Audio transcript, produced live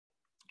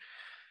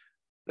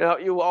Now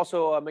you will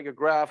also make a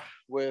graph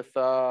with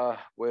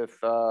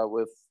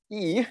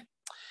e.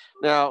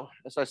 Now,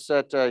 as I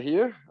said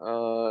here,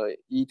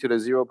 e to the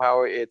 0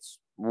 power, it's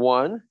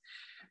 1.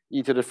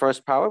 E to the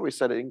first power, we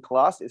said it in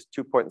class, is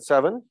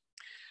 2.7.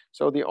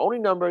 So the only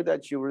number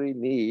that you really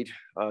need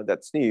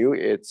that's new,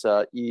 it's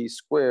e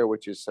squared,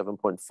 which is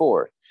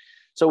 7.4.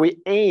 So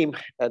we aim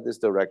at this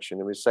direction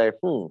and we say,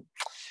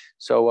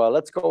 so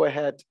let's go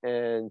ahead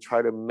and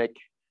try to make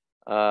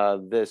try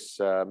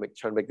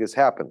to make this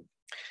happen.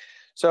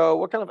 So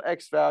what kind of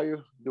x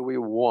value do we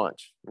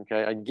want?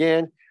 Okay,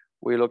 again,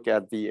 we look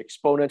at the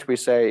exponent. We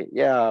say,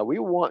 yeah, we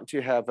want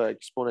to have an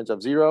exponent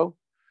of 0,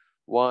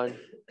 1,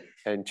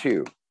 and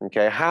 2.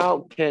 Okay,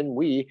 how can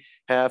we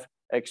have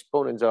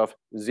exponents of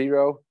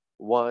 0,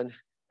 1,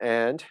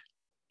 and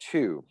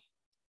 2?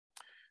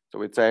 So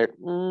we'd say,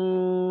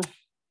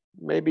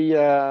 maybe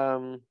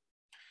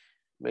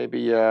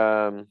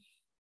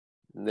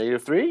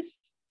 -3.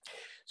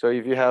 So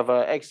if you have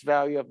an x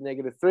value of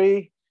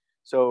 -3,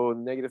 so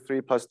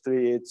 -3 plus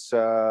 3, it's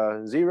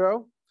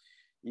 0.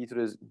 E to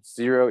the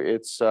 0,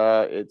 it's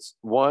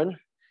 1.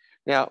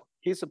 Now,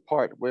 here's a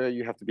part where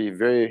you have to be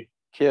very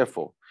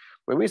careful.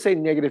 When we say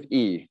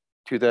 -e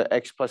to the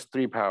x plus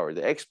 3 power,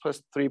 the x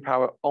plus 3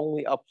 power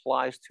only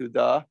applies to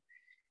the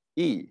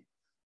e,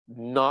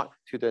 not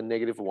to the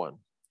 -1.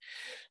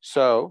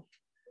 So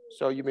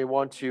you may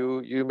want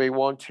to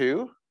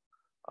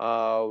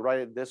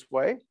write it this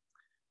way.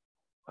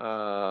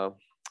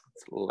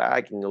 It's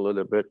lagging a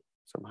little bit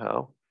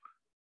somehow.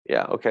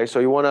 Yeah. Okay. So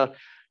you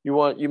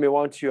may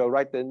want to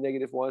write the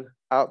 -1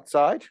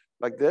 outside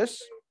like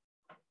this.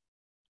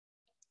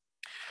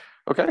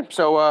 Okay.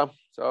 So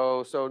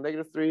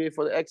 -3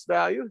 for the x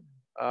value.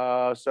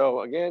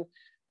 So again,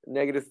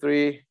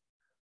 -3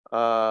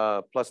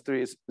 plus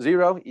 3 is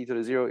 0. E to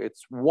the 0,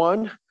 it's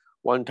 1.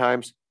 1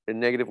 times the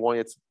 -1,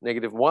 it's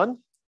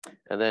 -1.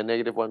 And then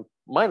 -1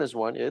 minus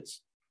 1,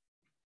 it's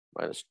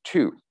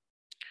 -2.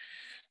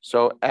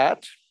 So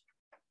at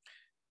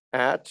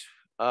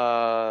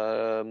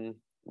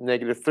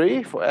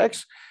 -3 for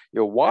x,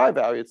 your y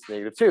value is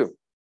 -2.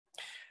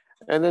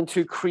 And then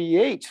to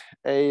create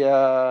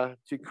a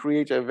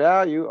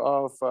value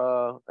of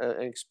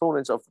an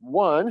exponent of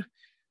 1,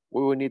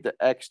 we will need the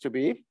x to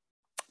be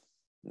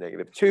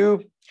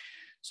 -2.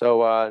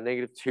 So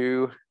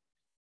 -2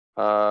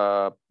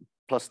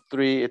 plus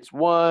 3, it's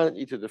 1.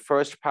 E to the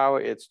first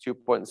power, it's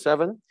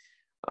 2.7.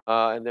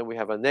 And then we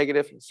have a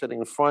negative sitting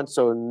in front.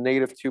 So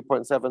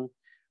 -2.7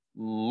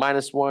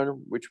 minus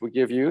 1, which will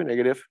give you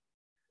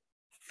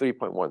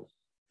 -3.1.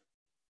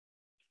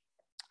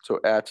 So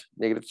at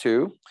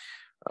 -2,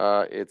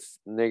 it's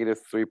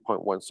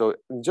 -3.1. So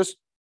just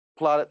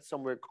plot it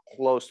somewhere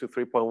close to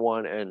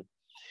 3.1 and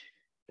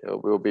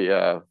we'll be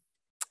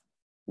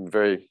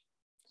very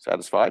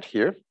satisfied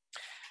here.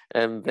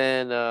 And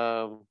then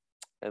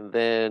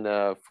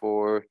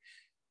for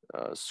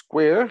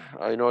square,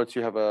 in order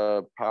to have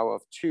a power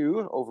of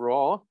 2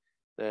 overall,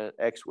 then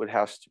x would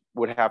have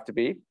to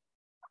be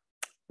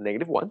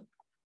 -1.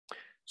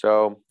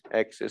 So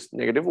x is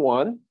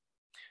 -1.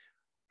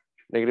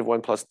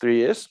 -1 plus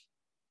 3 is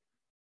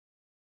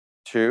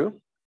 2.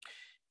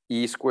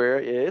 E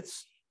squared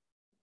is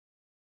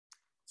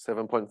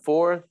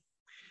 7.4.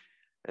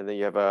 And then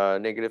you have a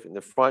negative in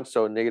the front.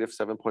 So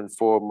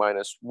 -7.4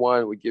 minus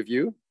 1 would give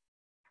you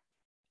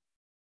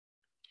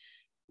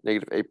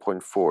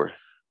 -8.4.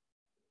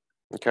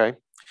 Okay.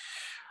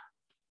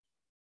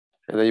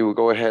 And then you will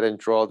go ahead and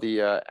draw the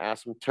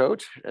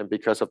asymptote. And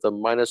because of the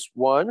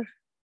 -1,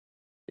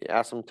 the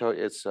asymptote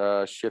is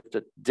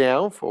shifted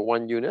down for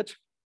 1 unit.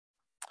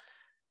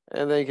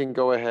 And then you can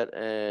go ahead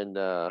and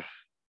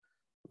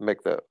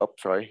make the,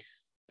 -1,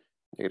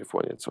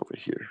 it's over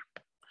here.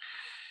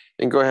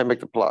 And go ahead and make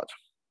the plot.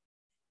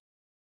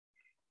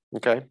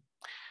 Okay.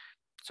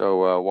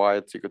 So y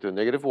is equal to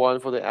 -1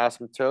 for the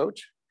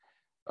asymptote.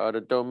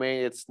 The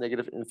domain, it's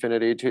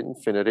 -infinity to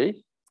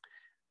infinity.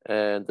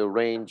 And the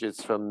range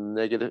is from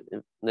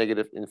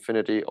negative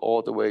infinity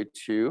all the way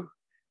to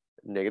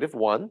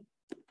 -1.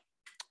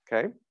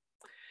 Okay.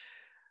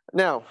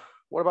 Now,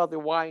 what about the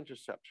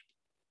y-intercept?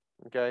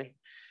 Okay.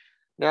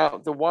 Now,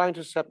 the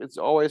y-intercept, it's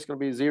always going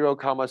to be 0,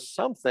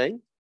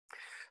 something.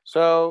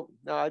 So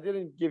now I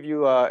didn't give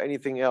you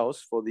anything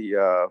else for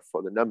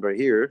the number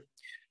here.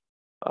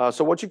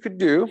 So what you could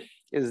do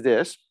is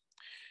this.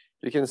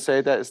 You can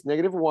say that it's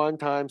 -1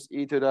 times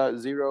e to the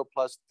 0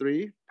 plus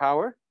 3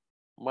 power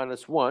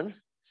minus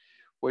 1,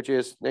 which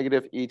is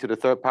 -e to the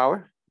third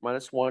power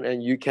minus 1.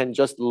 And you can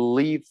just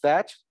leave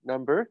that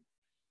number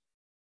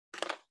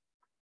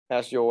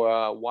as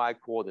your y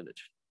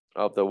coordinate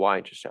of the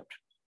y-intercept.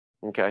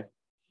 Okay.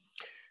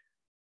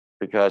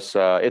 Because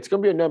it's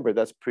going to be a number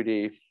that's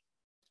pretty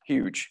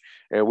huge,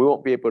 and we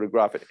won't be able to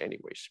graph it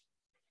anyways.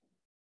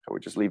 So we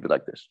just leave it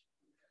like this.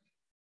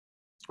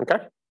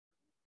 Okay.